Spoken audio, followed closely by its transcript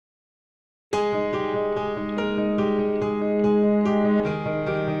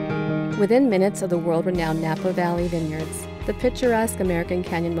Within minutes of the world-renowned Napa Valley vineyards, the picturesque American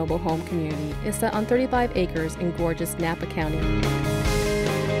Canyon mobile home community is set on 35 acres in gorgeous Napa County.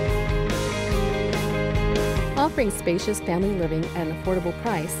 Offering spacious family living at an affordable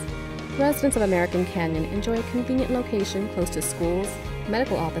price, residents of American Canyon enjoy a convenient location close to schools,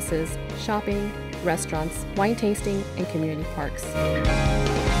 medical offices, shopping, restaurants, wine tasting, and community parks.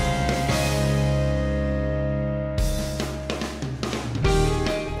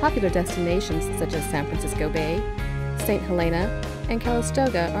 Popular destinations such as San Francisco Bay, St. Helena, and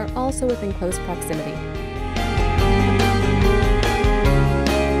Calistoga are also within close proximity.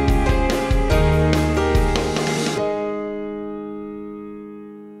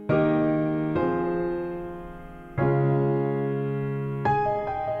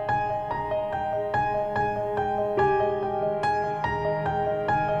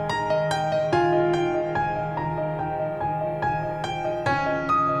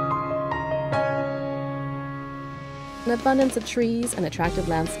 An abundance of trees and attractive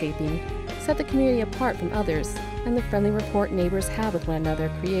landscaping set the community apart from others, and the friendly rapport neighbors have with one another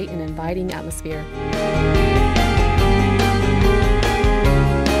create an inviting atmosphere.